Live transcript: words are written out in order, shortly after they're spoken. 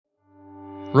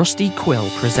Rusty Quill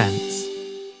presents.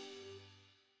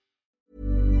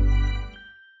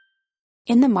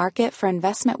 In the market for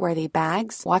investment-worthy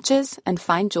bags, watches, and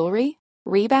fine jewelry,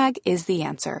 Rebag is the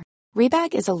answer.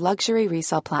 Rebag is a luxury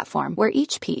resale platform where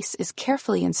each piece is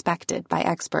carefully inspected by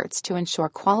experts to ensure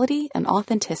quality and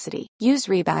authenticity. Use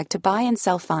Rebag to buy and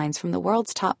sell finds from the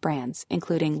world's top brands,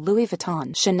 including Louis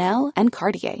Vuitton, Chanel, and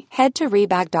Cartier. Head to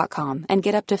Rebag.com and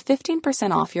get up to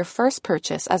 15% off your first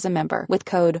purchase as a member with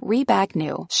code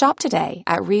REBAGNEW. Shop today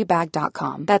at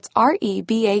Rebag.com. That's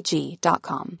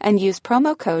REBAG.com. And use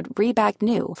promo code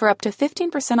REBAGNEW for up to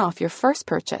 15% off your first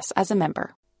purchase as a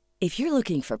member. If you're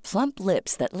looking for plump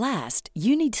lips that last,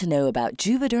 you need to know about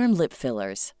Juvederm lip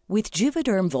fillers. With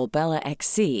Juvederm Volbella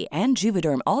XC and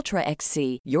Juvederm Ultra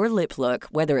XC, your lip look,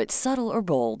 whether it's subtle or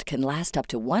bold, can last up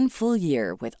to 1 full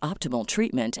year with optimal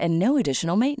treatment and no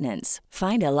additional maintenance.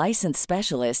 Find a licensed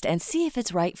specialist and see if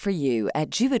it's right for you at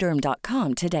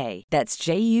Juvederm.com today. That's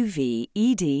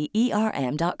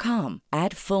JUVEDERM.com.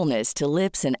 Add fullness to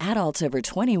lips in adults over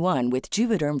 21 with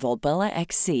Juvederm Volbella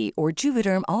XC or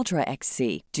Juvederm Ultra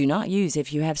XC. Do not use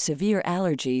if you have severe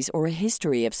allergies or a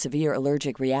history of severe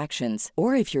allergic reactions,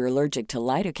 or if you're allergic to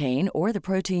lidocaine or the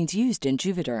proteins used in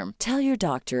Juvederm. Tell your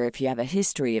doctor if you have a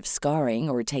history of scarring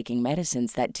or taking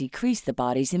medicines that decrease the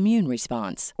body's immune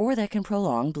response or that can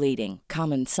prolong bleeding.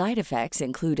 Common side effects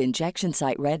include injection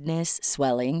site redness,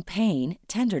 swelling, pain,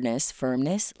 tenderness,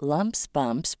 firmness, lumps,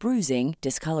 bumps, bruising,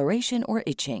 discoloration, or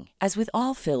itching. As with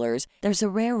all fillers, there's a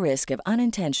rare risk of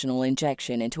unintentional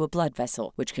injection into a blood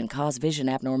vessel, which can cause vision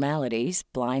abnormalities,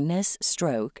 blindness,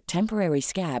 stroke, temporary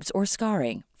scabs, or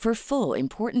scarring. For full,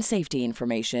 important safety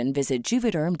information, visit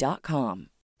Juvederm.com.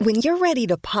 When you're ready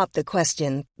to pop the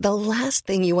question, the last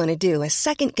thing you want to do is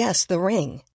second-guess the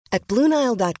ring. At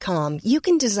BlueNile.com, you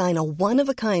can design a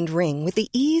one-of-a-kind ring with the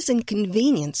ease and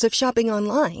convenience of shopping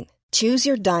online. Choose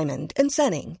your diamond and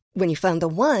setting. When you find the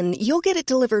one, you'll get it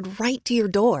delivered right to your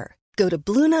door. Go to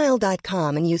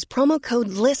BlueNile.com and use promo code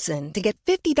LISTEN to get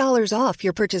 $50 off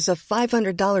your purchase of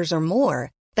 $500 or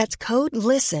more. That's code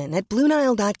LISTEN at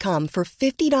BlueNile.com for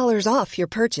 $50 off your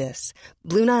purchase.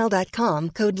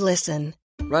 BlueNile.com, code LISTEN.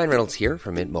 Ryan Reynolds here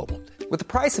from Mint Mobile. With the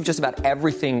price of just about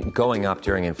everything going up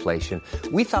during inflation,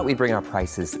 we thought we'd bring our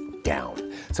prices down.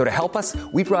 So to help us,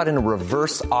 we brought in a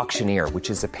reverse auctioneer,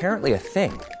 which is apparently a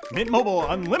thing. Mint Mobile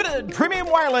Unlimited Premium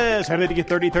Wireless. How to get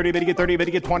 30, 30, bit to get 30, bit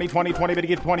to get 20, 20, 20, bit to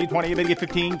get 20, 20, bit to get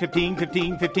 15, 15,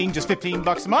 15, 15, just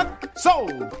 $15 a month?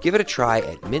 Sold! Give it a try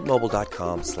at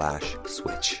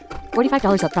mintmobile.com/switch.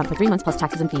 $45 up front for 3 months plus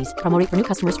taxes and fees. Promo rate for new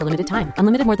customers for limited time.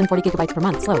 Unlimited more than 40 gigabytes per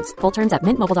month. Slows full terms at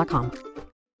mintmobile.com.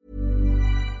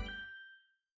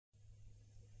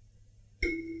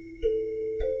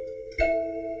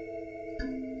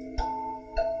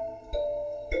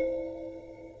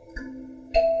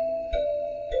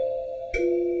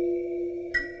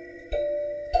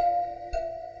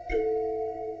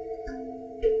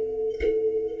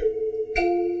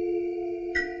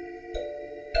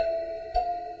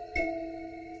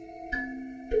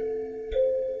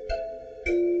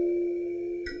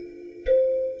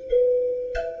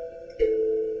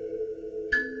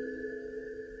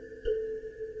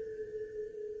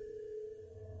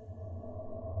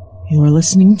 You are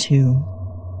listening to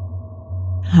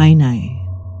Hainai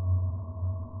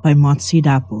by Motsi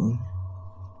Dapul,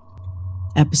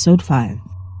 Episode 5,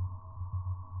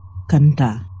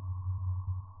 Kanta.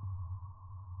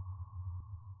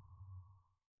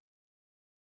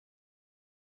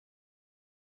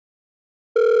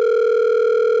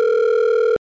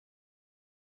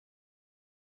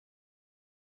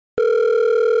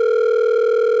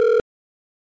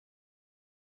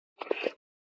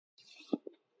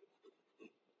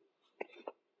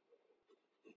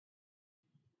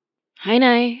 Hi,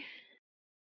 Nye.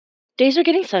 Days are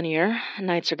getting sunnier,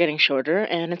 nights are getting shorter,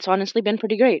 and it's honestly been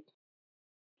pretty great.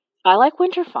 I like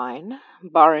winter fine,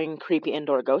 barring creepy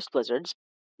indoor ghost blizzards,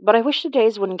 but I wish the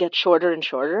days wouldn't get shorter and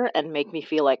shorter and make me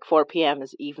feel like 4 p.m.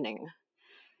 is evening.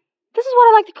 This is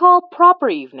what I like to call proper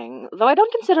evening, though I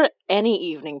don't consider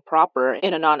any evening proper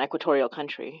in a non-equatorial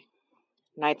country.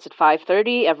 Nights at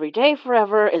 5:30 every day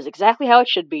forever is exactly how it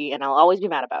should be, and I'll always be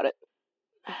mad about it.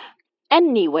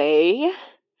 Anyway,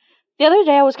 the other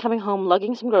day I was coming home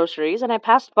lugging some groceries, and I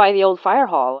passed by the old fire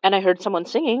hall, and I heard someone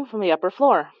singing from the upper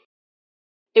floor.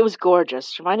 It was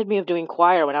gorgeous, reminded me of doing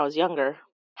choir when I was younger.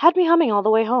 Had me humming all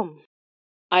the way home.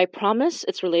 I promise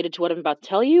it's related to what I'm about to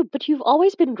tell you, but you've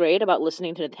always been great about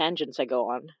listening to the tangents I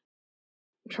go on.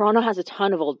 Toronto has a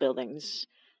ton of old buildings.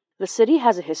 The city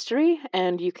has a history,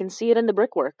 and you can see it in the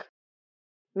brickwork.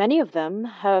 Many of them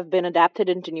have been adapted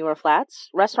into newer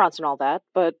flats, restaurants and all that,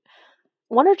 but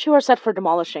one or two are set for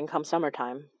demolishing come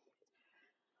summertime.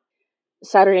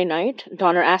 Saturday night,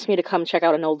 Donner asked me to come check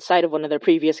out an old site of one of their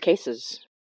previous cases.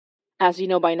 As you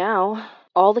know by now,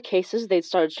 all the cases they'd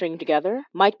started stringing together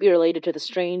might be related to the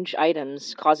strange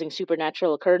items causing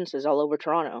supernatural occurrences all over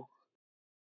Toronto.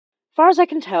 Far as I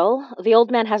can tell, the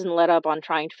old man hasn't let up on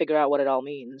trying to figure out what it all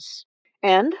means.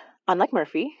 And, unlike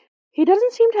Murphy, he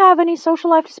doesn't seem to have any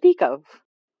social life to speak of.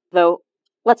 Though,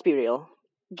 let's be real.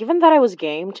 Given that I was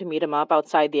game to meet him up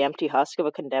outside the empty husk of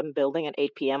a condemned building at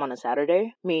 8 p.m. on a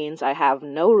Saturday, means I have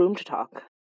no room to talk.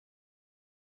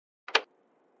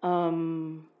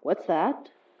 What's that?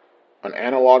 An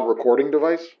analog recording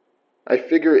device? I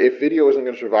figure if video isn't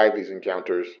going to survive these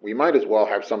encounters, we might as well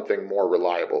have something more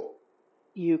reliable.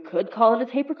 You could call it a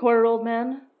tape recorder, old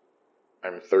man.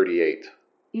 I'm 38.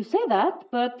 You say that,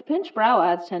 but the pinch brow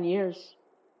adds 10 years.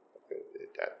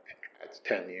 That's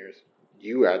 10 years.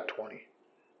 You add 20.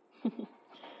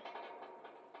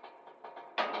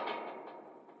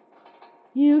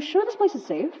 You sure this place is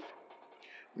safe?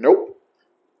 Nope.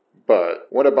 But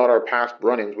what about our past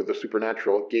run-ins with the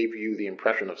supernatural gave you the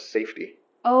impression of safety?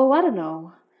 Oh, I don't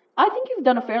know. I think you've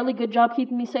done a fairly good job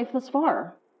keeping me safe thus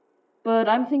far. But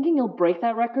I'm thinking you'll break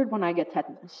that record when I get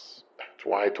tetanus. That's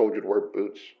why I told you to wear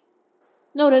boots.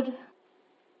 Noted.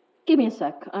 Give me a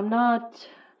sec. I'm not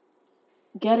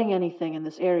getting anything in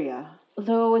this area,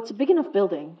 though it's a big enough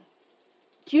building.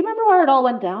 Do you remember where it all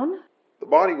went down? The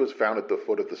body was found at the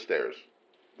foot of the stairs,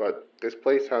 but this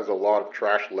place has a lot of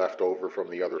trash left over from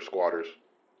the other squatters.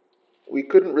 We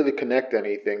couldn't really connect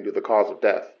anything to the cause of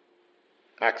death.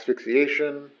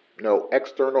 Asphyxiation, no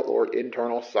external or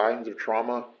internal signs of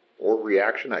trauma or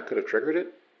reaction that could have triggered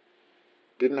it.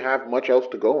 Didn't have much else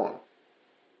to go on.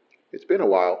 It's been a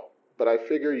while, but I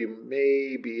figure you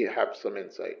maybe have some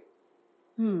insight.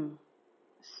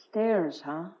 Stairs,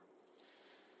 huh?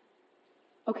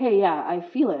 Okay, yeah, I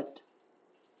feel it.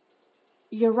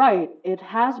 You're right, it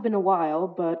has been a while,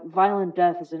 but violent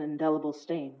death is an indelible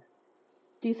stain.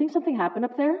 Do you think something happened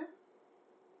up there?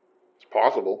 It's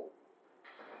possible.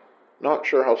 Not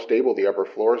sure how stable the upper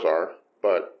floors are,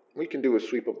 but we can do a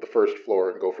sweep of the first floor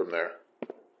and go from there.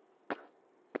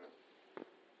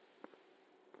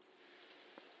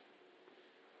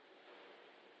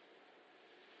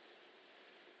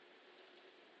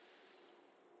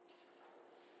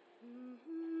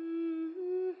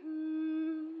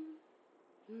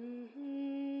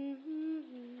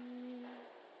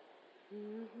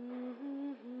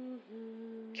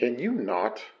 Can you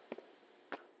not?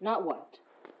 Not what?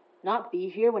 Not be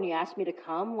here when you asked me to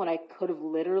come when I could have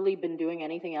literally been doing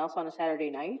anything else on a Saturday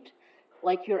night?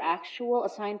 Like your actual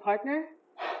assigned partner?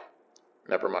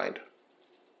 Never mind.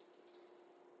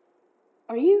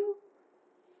 Are you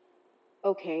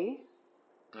okay?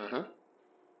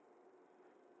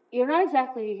 You're not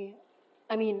exactly...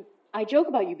 I joke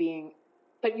about you being...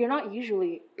 But you're not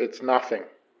usually... It's nothing.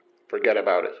 Forget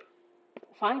about it.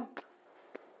 Fine.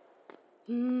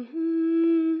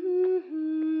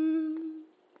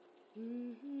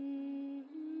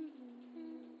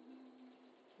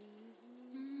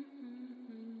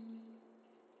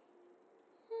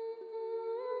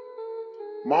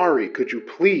 Mari, could you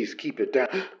please keep it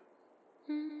down?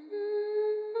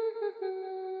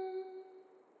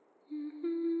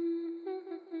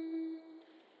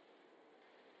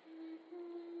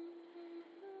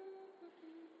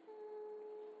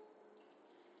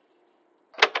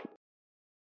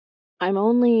 I'm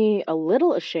only a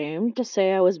little ashamed to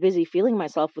say I was busy feeling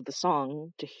myself with the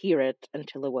song to hear it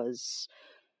until it was,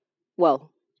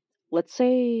 well, let's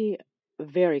say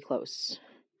very close.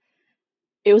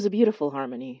 It was a beautiful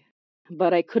harmony,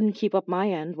 but I couldn't keep up my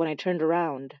end when I turned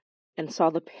around and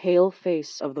saw the pale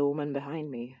face of the woman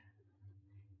behind me,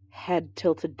 head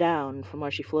tilted down from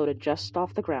where she floated just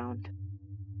off the ground.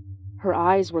 Her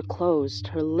eyes were closed,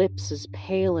 her lips as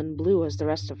pale and blue as the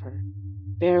rest of her,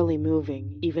 barely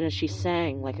moving even as she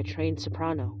sang like a trained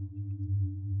soprano.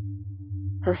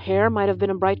 Her hair might have been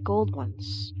a bright gold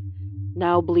once,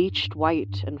 now bleached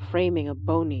white and framing a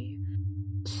bony,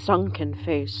 sunken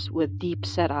face with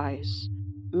deep-set eyes,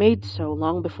 made so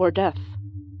long before death.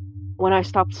 When I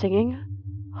stopped singing,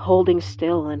 holding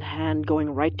still and hand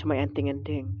going right to my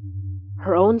ending,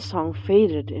 her own song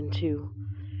faded into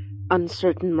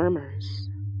uncertain murmurs,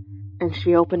 and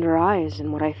she opened her eyes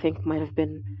in what I think might have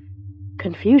been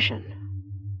confusion.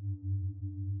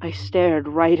 I stared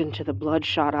right into the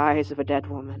bloodshot eyes of a dead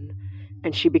woman,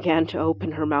 and she began to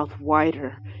open her mouth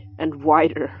wider and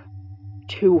wider,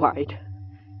 too wide,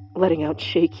 letting out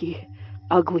shaky,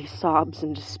 ugly sobs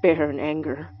in despair and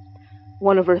anger,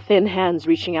 one of her thin hands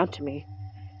reaching out to me.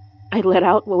 I let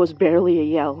out what was barely a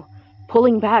yell,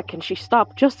 pulling back, and she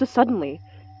stopped just as suddenly,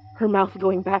 her mouth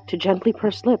going back to gently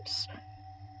pursed lips,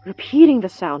 repeating the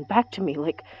sound back to me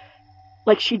like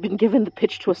she'd been given the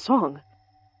pitch to a song.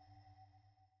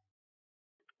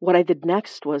 What I did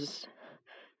next was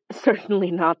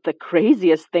certainly not the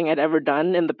craziest thing I'd ever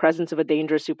done in the presence of a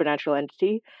dangerous supernatural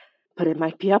entity, but it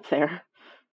might be up there.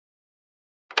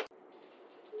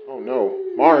 Oh no,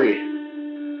 Mari!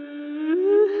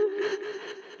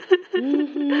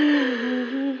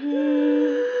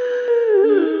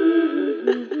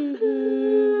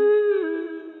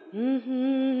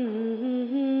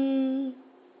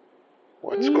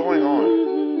 What's going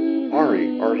on?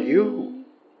 Mari, are you?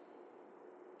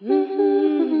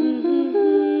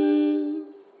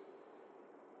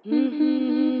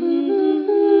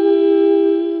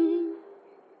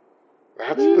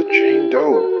 That's the Jane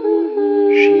Doe.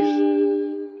 She's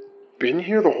been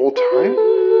here the whole time?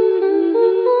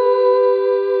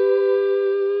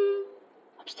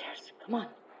 Upstairs, come on.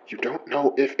 You don't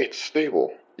know if it's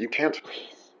stable. You can't...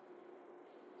 Please.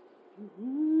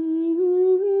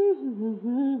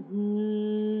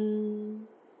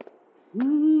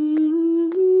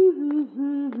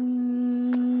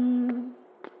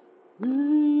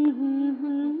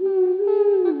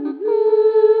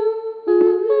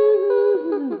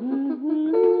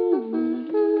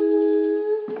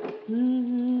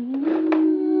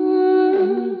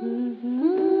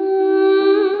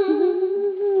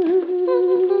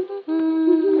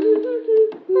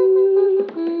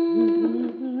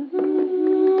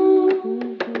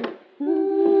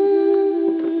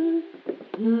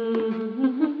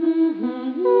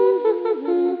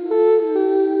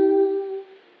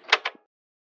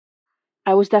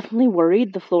 I was definitely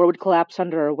worried the floor would collapse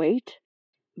under our weight,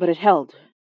 but it held.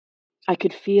 I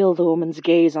could feel the woman's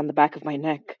gaze on the back of my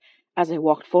neck as I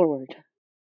walked forward.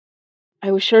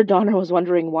 I was sure Donner was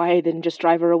wondering why I didn't just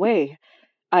drive her away.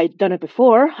 I'd done it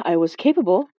before, I was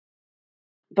capable,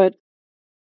 but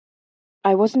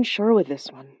I wasn't sure with this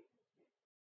one.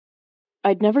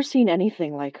 I'd never seen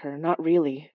anything like her, not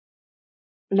really.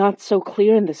 Not so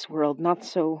clear in this world, not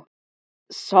so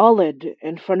solid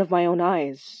in front of my own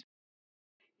eyes.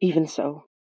 Even so,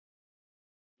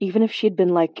 even if she'd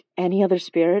been like any other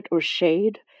spirit or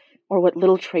shade, or what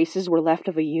little traces were left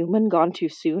of a human gone too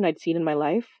soon I'd seen in my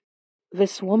life,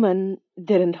 this woman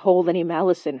didn't hold any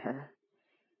malice in her.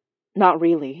 Not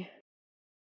really.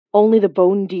 Only the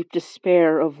bone-deep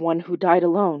despair of one who died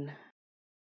alone.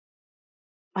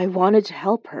 I wanted to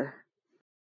help her.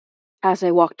 As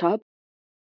I walked up,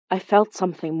 I felt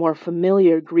something more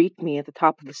familiar greet me at the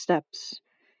top of the steps,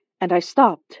 and I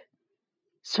stopped,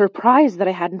 surprised that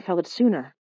I hadn't felt it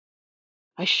sooner.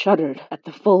 I shuddered at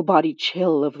the full-body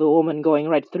chill of the woman going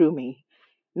right through me,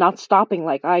 not stopping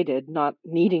like I did, not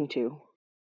needing to.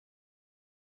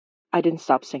 I didn't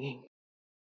stop singing.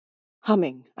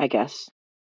 Humming, I guess.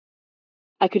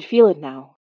 I could feel it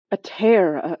now. A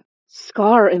tear, a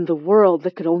scar in the world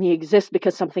that could only exist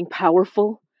because something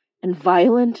powerful and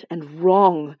violent and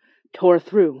wrong tore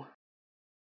through.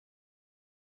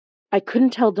 I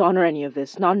couldn't tell Donner any of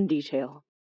this, not in detail.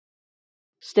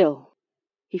 Still,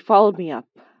 he followed me up.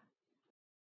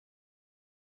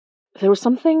 There was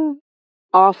something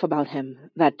off about him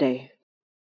that day.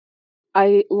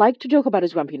 I liked to joke about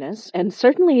his grumpiness, and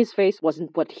certainly his face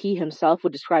wasn't what he himself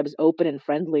would describe as open and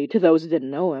friendly to those who didn't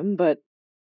know him, but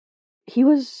he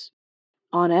was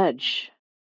on edge.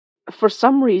 For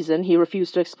some reason, he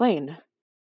refused to explain.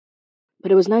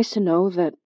 But it was nice to know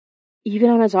that, even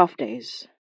on his off days,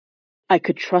 I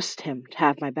could trust him to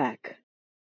have my back.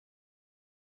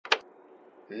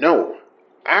 No,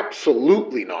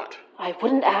 absolutely not. I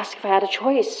wouldn't ask if I had a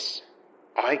choice.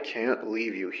 I can't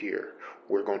leave you here.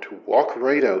 We're going to walk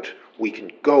right out. We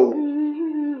can go.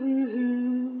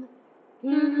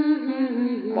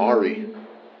 Mari,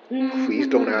 please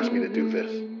don't ask me to do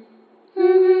this.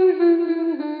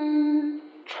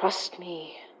 Trust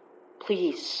me,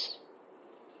 please.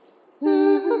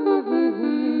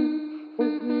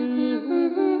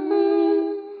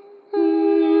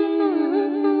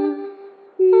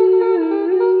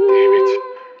 Damn it.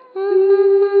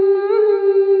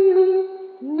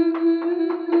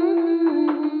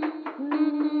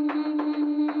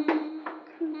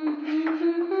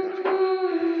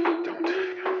 Don't.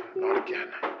 Not again.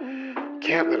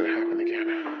 Can't let it happen again.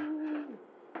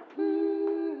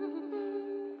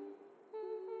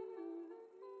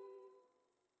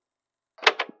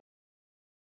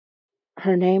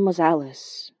 Her name was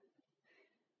Alice.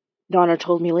 Donner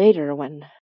told me later when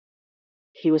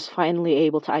he was finally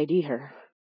able to ID her.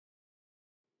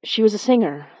 She was a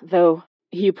singer, though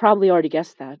you probably already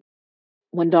guessed that.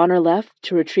 When Donner left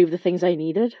to retrieve the things I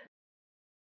needed,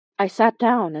 I sat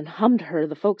down and hummed her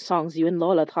the folk songs you and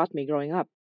Lola taught me growing up.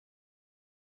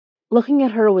 Looking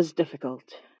at her was difficult.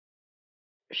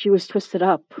 She was twisted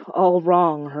up, all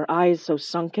wrong, her eyes so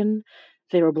sunken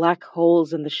they were black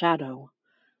holes in the shadow.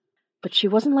 But she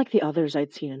wasn't like the others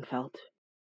I'd seen and felt.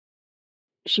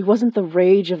 She wasn't the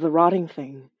rage of the rotting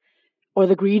thing, or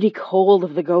the greedy cold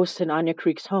of the ghosts in Anya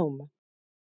Creek's home.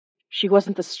 She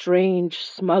wasn't the strange,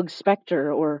 smug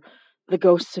specter or the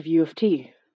ghosts of U of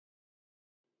T.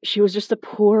 She was just a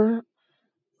poor,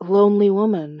 lonely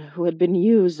woman who had been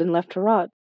used and left to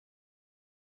rot.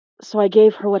 So I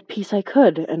gave her what peace I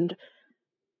could, and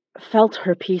felt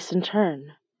her peace in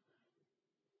turn.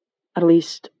 At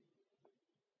least,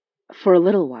 for a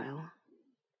little while.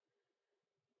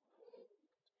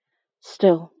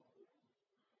 Still,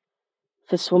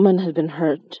 this woman had been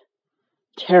hurt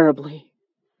terribly.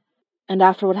 And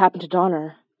after what happened to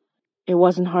Donner, it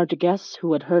wasn't hard to guess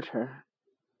who had hurt her.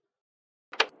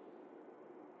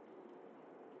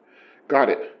 Got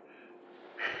it.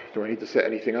 Do I need to set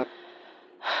anything up?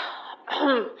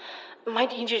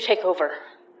 Might need you to take over.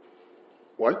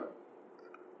 What?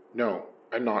 No,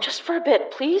 I'm not. Just for a bit,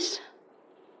 please?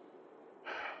 I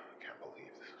can't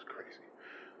believe this is crazy.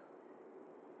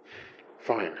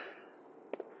 Fine.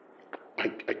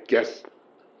 I guess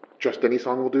just any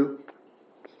song will do?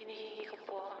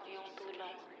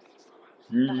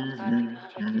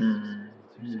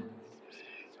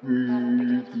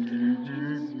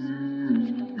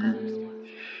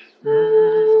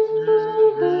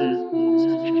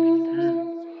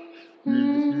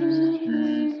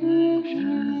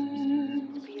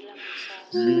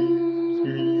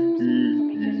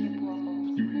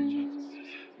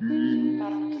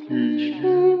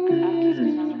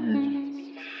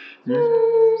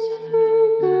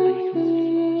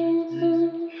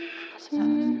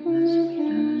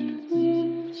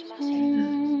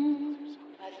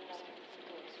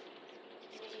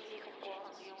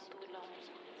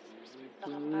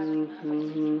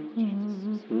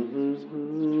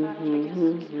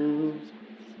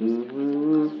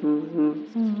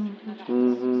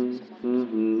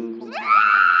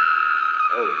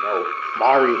 Oh no,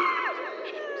 Mari.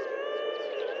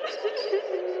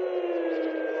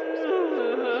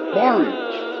 Mari!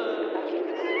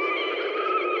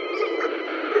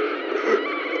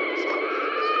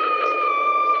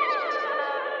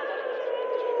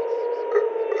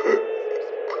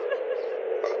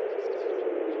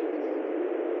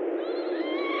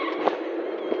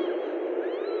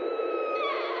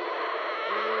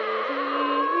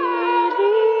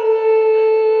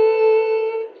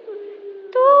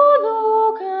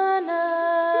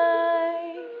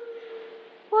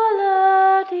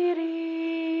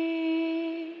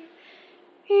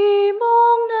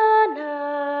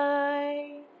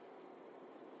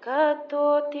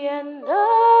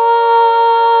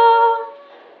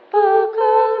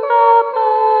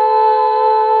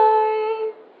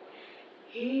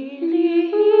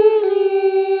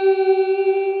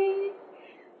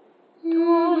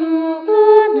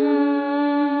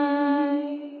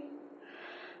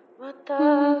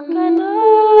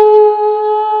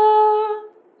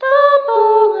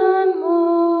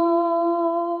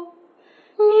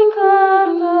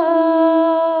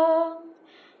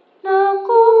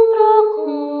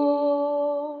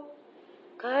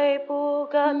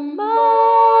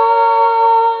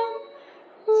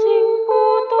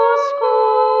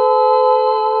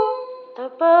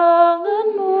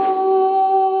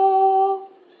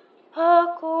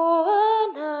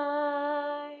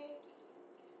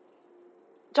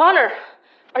 Donner,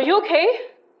 are you okay?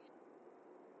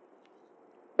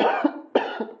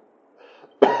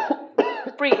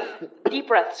 Breathe. Deep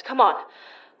breaths. Come on.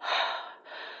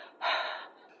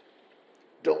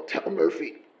 Don't tell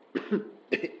Murphy.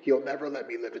 He'll never let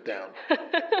me live it down.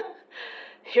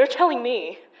 You're telling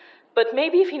me. But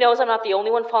maybe if he knows I'm not the only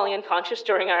one falling unconscious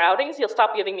during our outings, he'll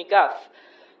stop giving me guff.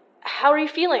 How are you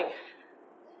feeling?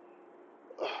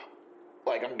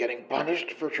 Like I'm getting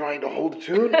punished for trying to hold a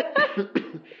tune?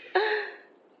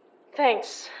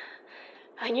 Thanks.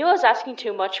 I knew I was asking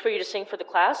too much for you to sing for the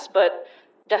class, but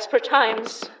desperate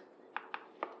times.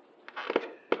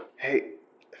 Hey,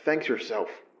 thanks yourself.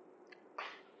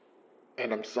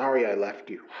 And I'm sorry I left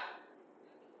you.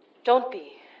 Don't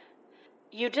be.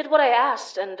 You did what I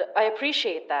asked, and I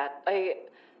appreciate that. I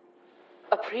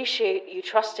appreciate you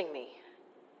trusting me.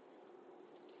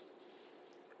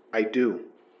 I do.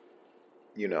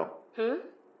 You know.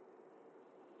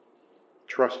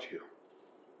 Trust you.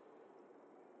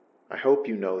 I hope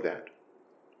you know that.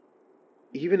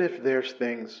 Even if there's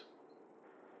things...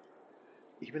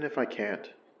 Even if I can't.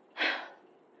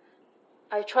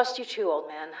 I trust you too, old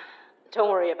man. Don't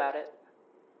worry about it.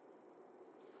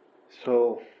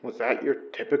 So, was that your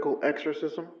typical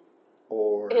exorcism?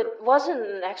 Or... It wasn't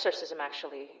an exorcism,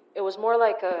 actually. It was more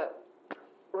like a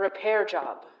repair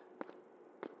job.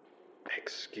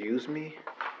 Excuse me?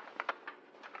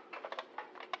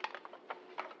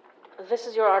 This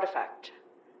is your artifact.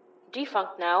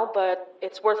 Defunct now, but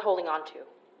it's worth holding on to.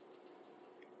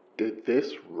 Did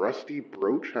this rusty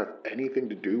brooch have anything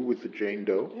to do with the Jane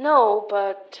Doe? No,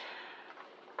 but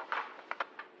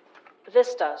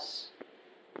this does.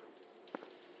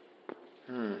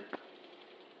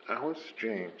 Alice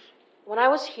James. When I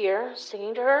was here,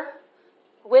 singing to her,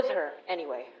 with her,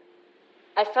 anyway,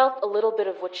 I felt a little bit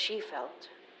of what she felt.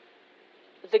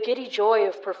 The giddy joy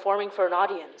of performing for an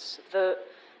audience, the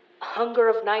hunger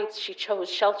of nights she chose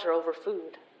shelter over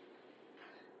food,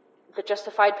 the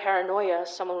justified paranoia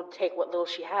someone would take what little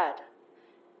she had,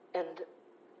 and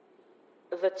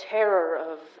the terror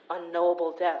of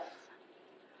unknowable death.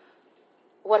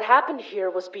 What happened here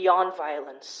was beyond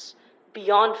violence,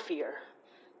 beyond fear.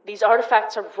 These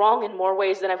artifacts are wrong in more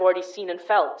ways than I've already seen and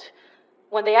felt.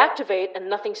 When they activate and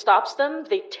nothing stops them,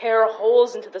 they tear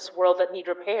holes into this world that need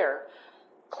repair,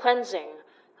 cleansing.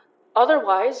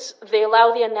 Otherwise, they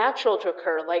allow the unnatural to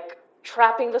occur, like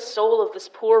trapping the soul of this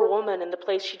poor woman in the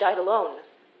place she died alone.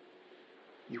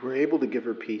 You were able to give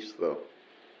her peace, though.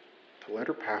 To let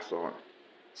her pass on.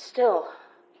 Still,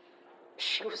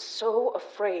 she was so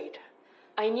afraid.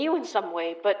 I knew in some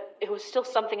way, but it was still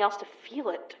something else to feel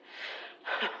it.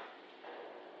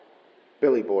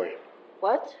 Billy Boy.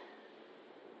 What?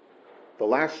 The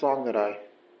last song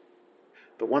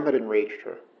the one that enraged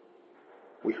her.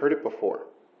 We heard it before.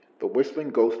 The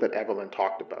whistling ghost that Evelyn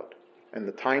talked about. And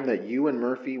the time that you and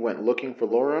Murphy went looking for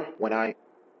Laura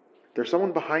there's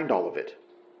someone behind all of it.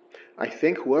 I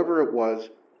think whoever it was,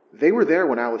 they were there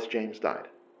when Alice James died.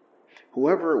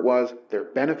 Whoever it was, they're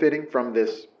benefiting from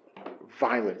this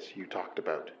violence you talked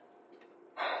about.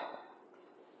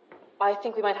 I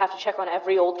think we might have to check on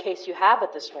every old case you have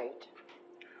at this rate.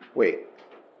 Wait,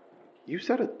 you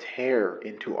said a tear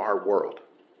into our world.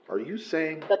 Are you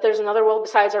saying... that there's another world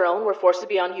besides our own where forces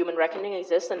beyond human reckoning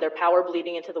exist and their power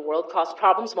bleeding into the world cause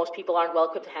problems most people aren't well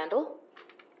equipped to handle?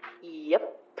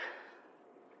 Yep.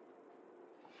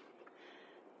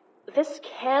 This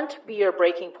can't be your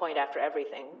breaking point after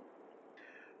everything.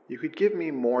 You could give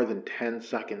me more than 10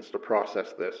 seconds to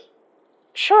process this.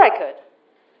 Sure I could.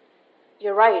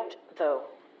 You're right, though.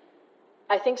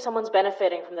 I think someone's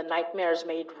benefiting from the nightmares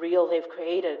made real they've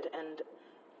created, and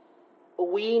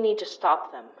we need to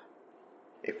stop them.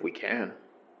 If we can.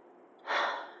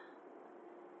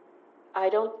 I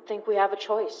don't think we have a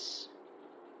choice.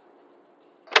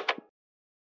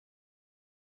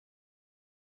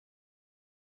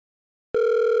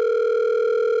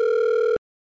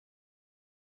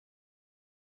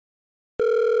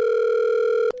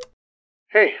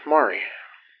 Hey, Mari.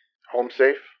 Home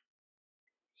safe?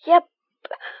 Yep.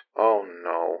 Oh,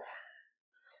 no.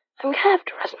 I'm gonna have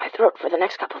to rest my throat for the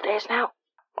next couple of days now.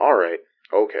 All right.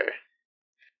 Okay.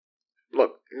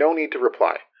 Look, no need to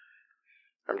reply.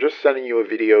 I'm just sending you a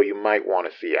video you might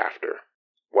want to see after.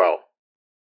 Well,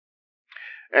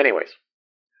 anyways,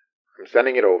 I'm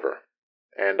sending it over.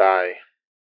 And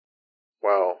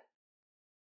well,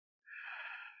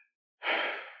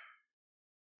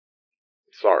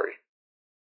 sorry.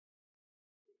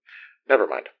 Never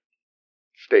mind.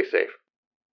 Stay safe.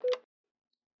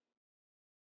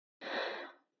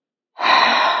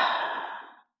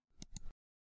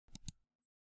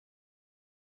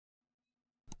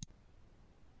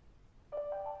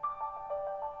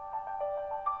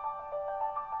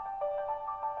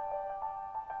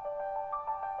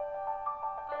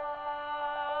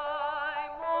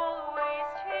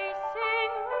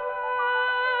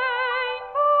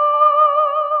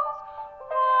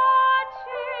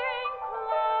 Watching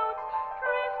clouds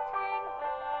drifting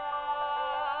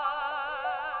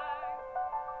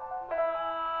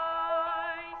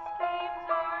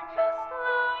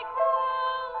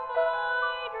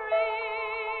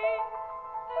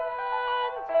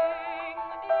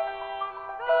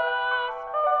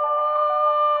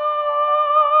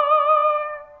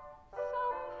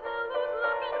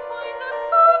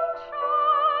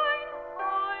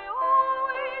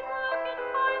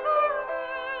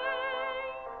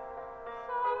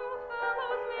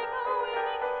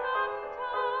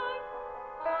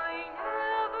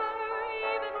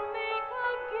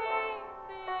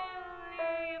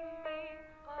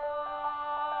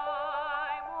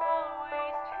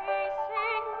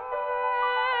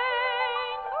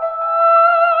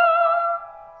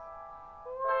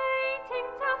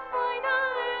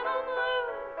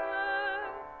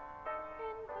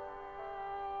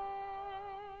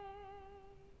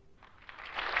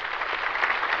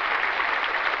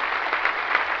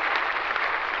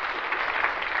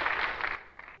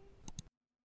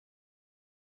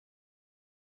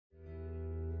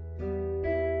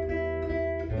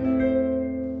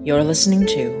You're listening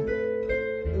to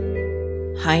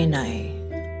Hainai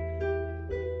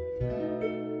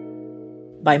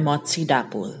by Motsi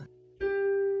Dapul.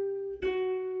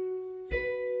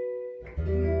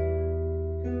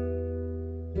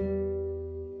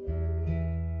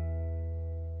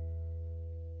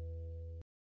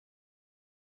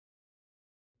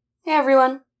 Hey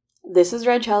everyone! This is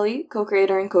Reg Helly,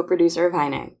 co-creator and co-producer of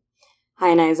Hainai.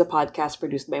 Hainai is a podcast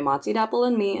produced by Motsi Dapul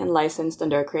and me and licensed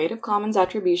under a Creative Commons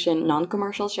Attribution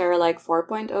Non-Commercial Share-alike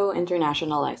 4.0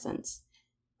 International License.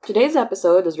 Today's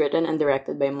episode is written and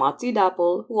directed by Motsi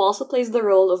Dapul, who also plays the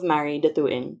role of Mary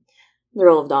Datuin. The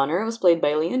role of Donner was played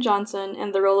by Leon Johnson,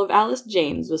 and the role of Alice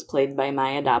James was played by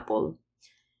Maya Dapul.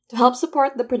 To help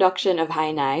support the production of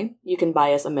Hainai, you can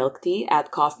buy us a milk tea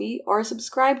at Coffee or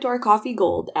subscribe to our Coffee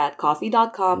Gold at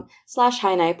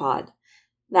coffee.com/HainaiPod.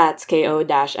 That's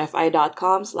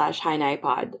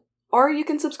ko-fi.com/HainaiPod. Or you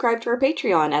can subscribe to our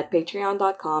Patreon at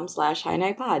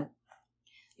patreon.com/HainaiPod.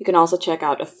 You can also check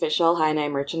out official Hainai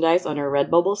merchandise on our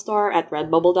Redbubble store at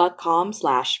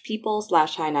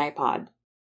redbubble.com/people/HainaiPod.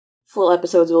 Full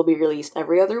episodes will be released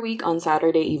every other week on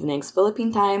Saturday evenings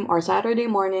Philippine time or Saturday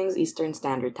mornings Eastern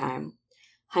Standard Time.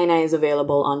 Hainai is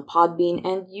available on Podbean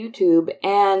and YouTube,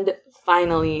 and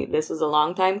finally, this was a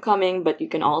long time coming, but you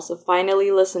can also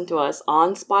finally listen to us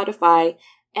on Spotify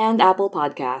and Apple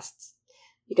Podcasts.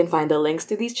 You can find the links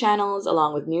to these channels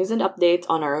along with news and updates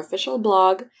on our official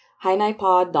blog,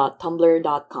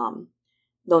 hainaipod.tumblr.com.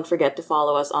 Don't forget to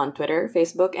follow us on Twitter,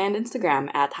 Facebook, and Instagram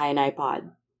at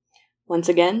hainaipod. Once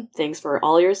again, thanks for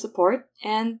all your support,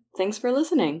 and thanks for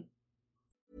listening.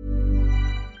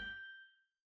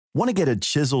 Want to get a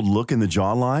chiseled look in the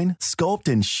jawline? Sculpt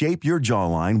and shape your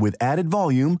jawline with added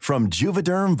volume from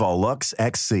Juvederm Volux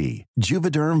XC.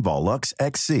 Juvederm Volux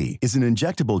XC is an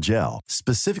injectable gel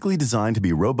specifically designed to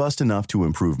be robust enough to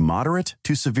improve moderate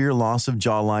to severe loss of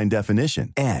jawline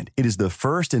definition. And it is the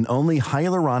first and only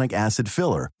hyaluronic acid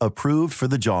filler approved for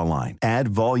the jawline. Add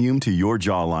volume to your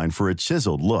jawline for a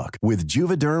chiseled look with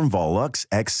Juvederm Volux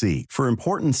XC. For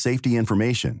important safety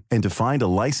information and to find a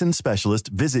licensed specialist,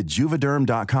 visit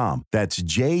juvederm.com. That's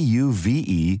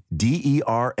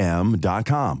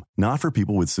JUVEDERM.com. Not for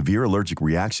people with severe allergic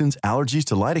reactions, allergies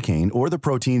to lidocaine, or the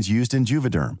proteins used in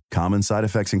Juvederm. Common side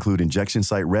effects include injection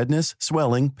site redness,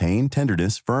 swelling, pain,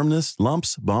 tenderness, firmness,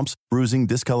 lumps, bumps, bruising,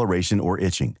 discoloration, or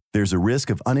itching. There's a risk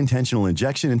of unintentional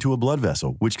injection into a blood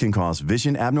vessel, which can cause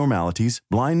vision abnormalities,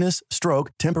 blindness,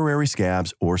 stroke, temporary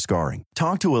scabs, or scarring.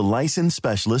 Talk to a licensed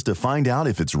specialist to find out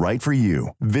if it's right for you.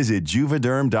 Visit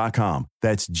Juvederm.com.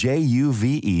 That's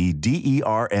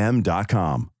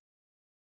JUVEDERM.com.